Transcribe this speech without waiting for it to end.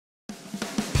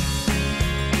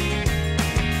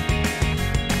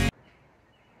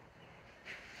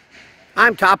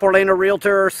I'm top Orlando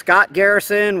Realtor Scott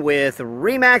Garrison with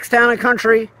ReMax Town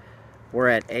Country. We're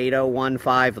at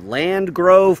 8015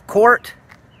 Landgrove Court,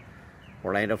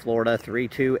 Orlando, Florida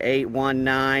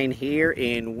 32819, here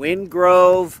in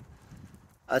Wingrove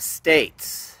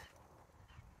Estates.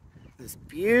 This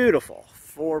beautiful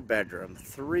 4-bedroom,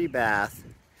 3-bath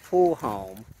pool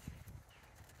home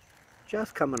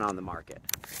just coming on the market.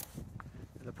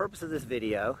 And the purpose of this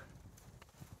video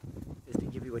is to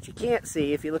give you what you can't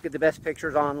see if you look at the best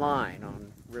pictures online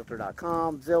on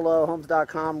Realtor.com, Zillow,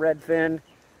 Homes.com, Redfin.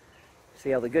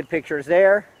 See all the good pictures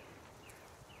there.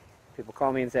 People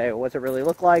call me and say, well, what's it really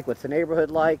look like? What's the neighborhood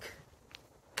like?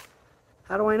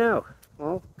 How do I know?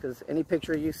 Well, because any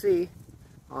picture you see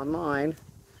online,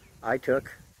 I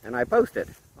took and I posted,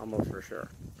 almost for sure.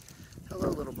 Hello,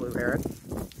 little blue heron.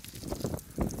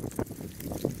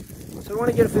 So we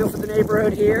want to get a feel for the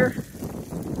neighborhood here.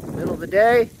 Middle of the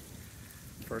day.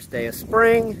 First day of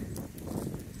spring.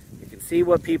 You can see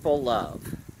what people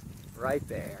love. Right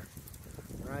there.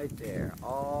 Right there.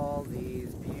 All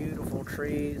these beautiful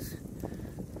trees.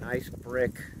 Nice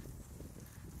brick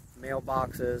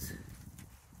mailboxes.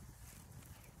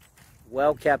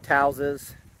 Well-kept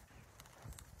houses.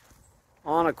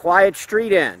 On a quiet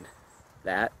street end.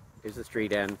 That is the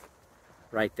street end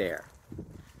right there.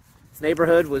 This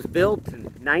neighborhood was built in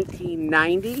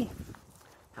 1990.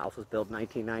 House was built in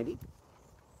 1990.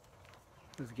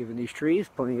 It's given these trees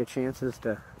plenty of chances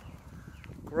to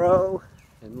grow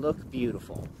and look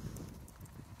beautiful.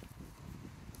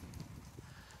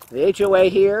 The HOA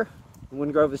here in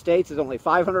Wingrove Estates is only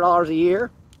 $500 a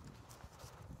year.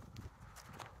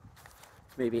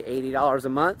 Maybe $80 a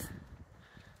month.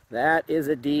 That is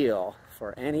a deal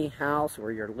for any house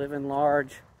where you're living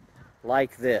large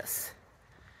like this.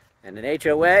 And an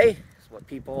HOA is what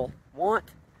people want.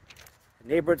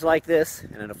 Neighborhoods like this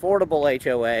and an affordable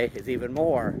HOA is even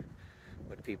more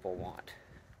what people want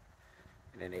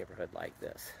in a neighborhood like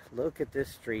this. Look at this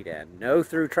street end. No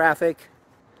through traffic,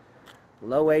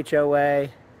 low HOA,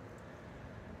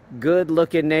 good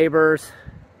looking neighbors.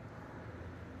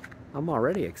 I'm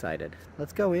already excited.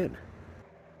 Let's go in.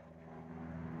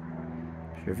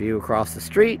 Here's your view across the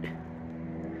street.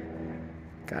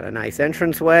 Got a nice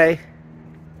entranceway.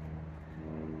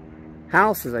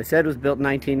 House, as I said, was built in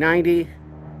 1990.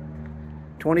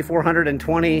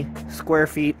 2,420 square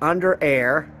feet under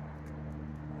air.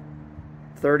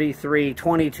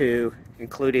 3,322,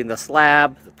 including the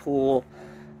slab, the pool,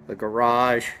 the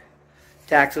garage.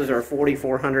 Taxes are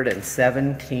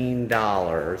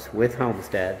 $4,417 with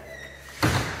homestead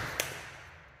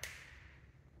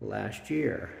last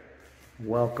year.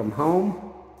 Welcome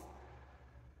home.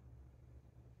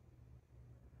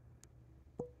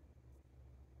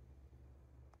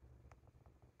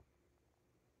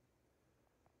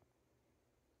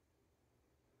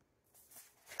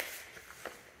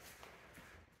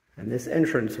 And this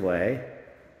entranceway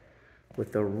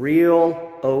with the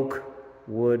real oak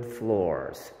wood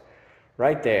floors.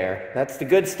 Right there. That's the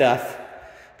good stuff.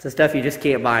 It's the stuff you just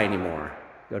can't buy anymore.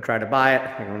 Go try to buy it.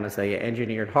 They're going to say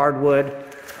engineered hardwood,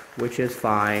 which is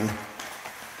fine,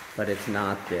 but it's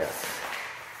not this.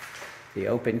 The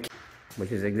open,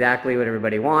 which is exactly what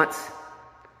everybody wants.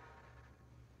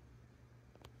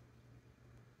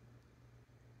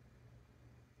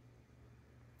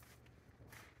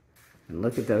 And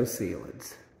look at those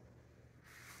ceilings.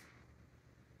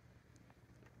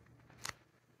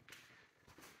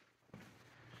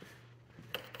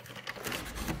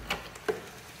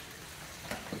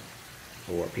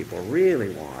 But what people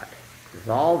really want is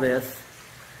all this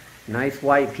nice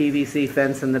white PVC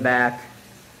fence in the back,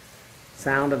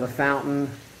 sound of a fountain,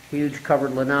 huge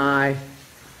covered lanai,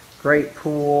 great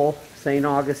pool, St.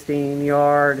 Augustine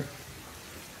yard.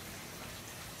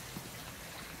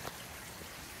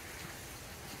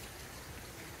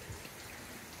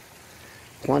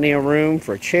 Plenty of room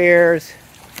for chairs.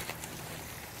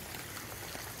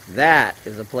 That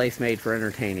is a place made for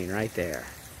entertaining right there.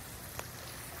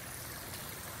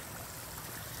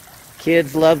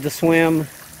 Kids love to swim.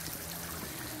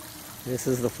 This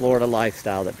is the Florida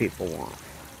lifestyle that people want.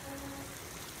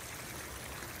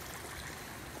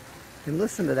 And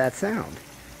listen to that sound.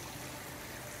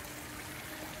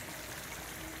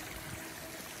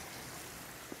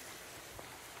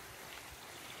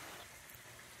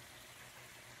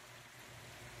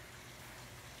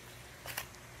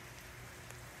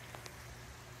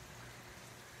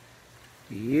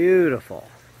 Beautiful.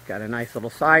 Got a nice little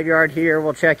side yard here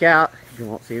we'll check out. You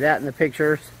won't see that in the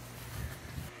pictures.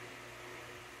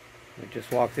 We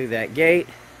just walk through that gate.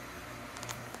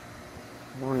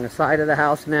 Along the side of the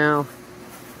house now.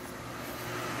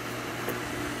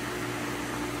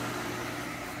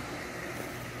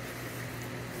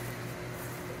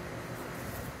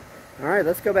 right,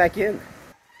 let's go back in.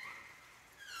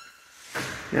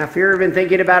 Now, if you've been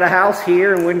thinking about a house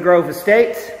here in Wingrove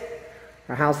Estates,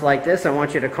 a house like this, I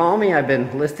want you to call me. I've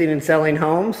been listing and selling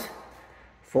homes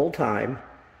full-time,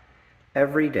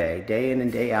 every day, day in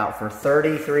and day out for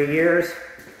 33 years.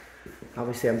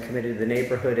 Obviously, I'm committed to the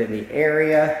neighborhood and the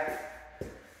area.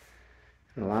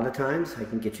 And a lot of times, I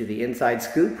can get you the inside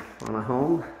scoop on a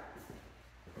home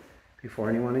before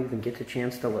anyone even gets a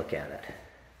chance to look at it.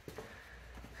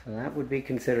 So that would be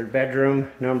considered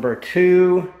bedroom number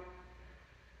 2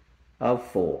 of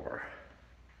 4.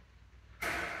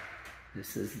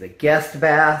 This is the guest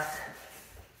bath.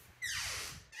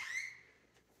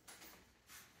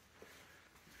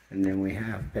 And then we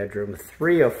have bedroom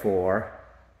 3 of 4,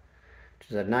 which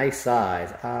is a nice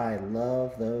size. I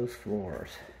love those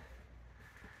floors.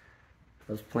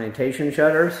 Those plantation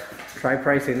shutters, try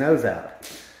pricing those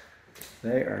out.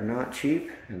 They are not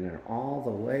cheap, and they're all the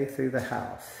way through the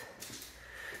house.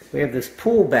 We have this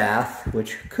pool bath,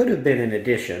 which could have been an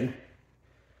addition,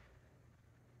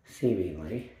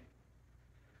 seemingly.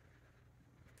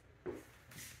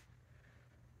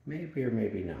 Maybe or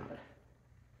maybe not.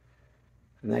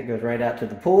 And that goes right out to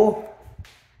the pool.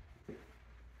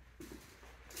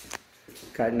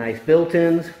 Got nice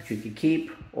built-ins, which you can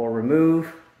keep or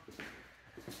remove.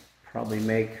 Probably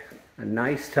make a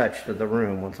nice touch to the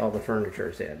room once all the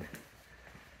furniture's in.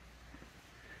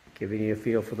 Giving you a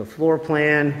feel for the floor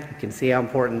plan. You can see how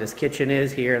important this kitchen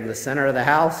is here in the center of the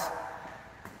house.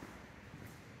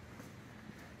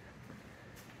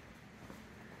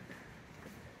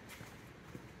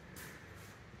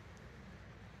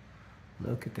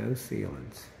 Look at those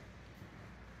ceilings.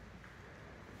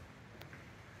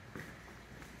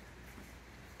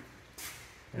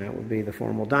 That would be the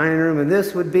formal dining room, and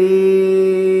this would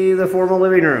be the formal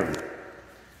living room.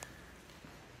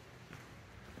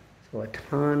 So a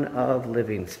ton of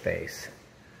living space.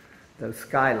 Those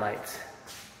skylights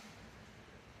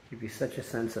give you such a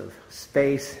sense of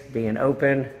space being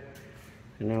open.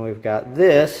 And now we've got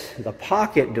this, the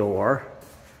pocket door,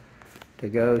 to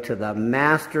go to the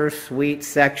master suite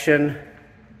section.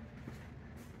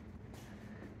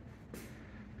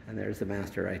 And there's the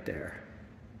master right there.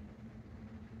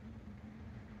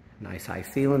 Nice high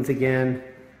ceilings again,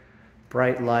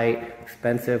 bright light,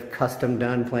 expensive custom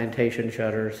done plantation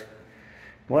shutters.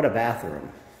 What a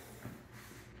bathroom.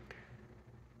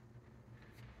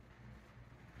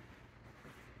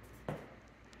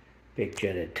 Big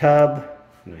jetted tub,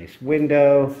 nice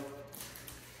window.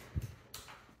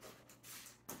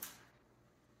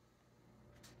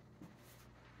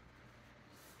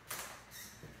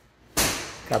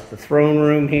 Got the throne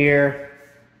room here.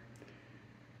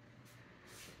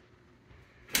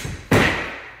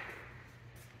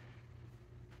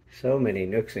 So many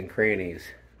nooks and crannies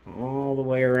all the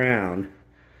way around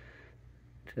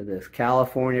to this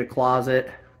California closet,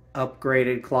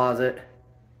 upgraded closet.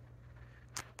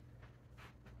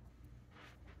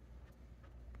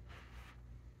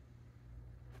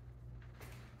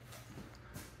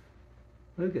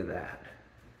 Look at that.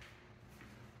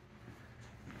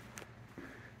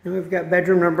 And we've got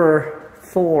bedroom number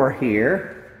 4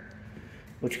 here,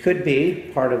 which could be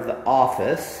part of the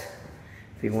office.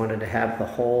 If you wanted to have the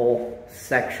whole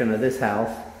section of this house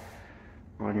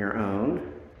on your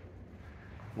own,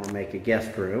 or make a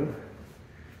guest room.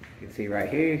 You can see right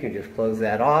here, you can just close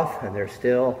that off, and there's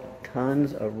still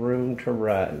tons of room to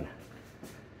run.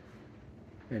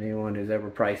 Anyone who's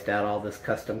ever priced out all this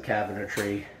custom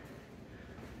cabinetry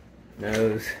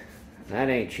knows that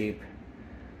ain't cheap,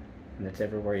 and it's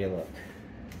everywhere you look.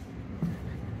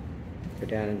 Go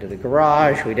down into the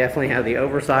garage. We definitely have the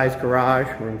oversized garage,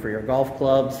 room for your golf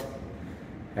clubs,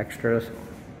 extras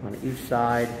on each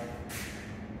side.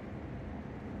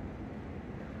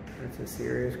 That's a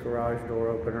serious garage door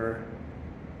opener.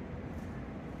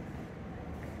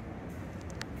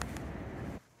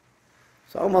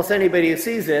 So almost anybody who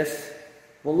sees this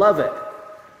will love it,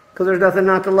 because there's nothing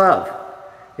not to love.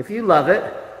 If you love it,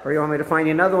 or you want me to find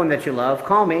you another one that you love,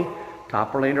 call me,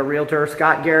 Top Orlando Realtor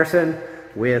Scott Garrison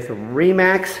with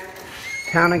ReMax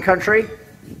Town Country.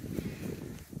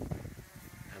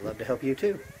 I'd love to help you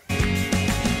too.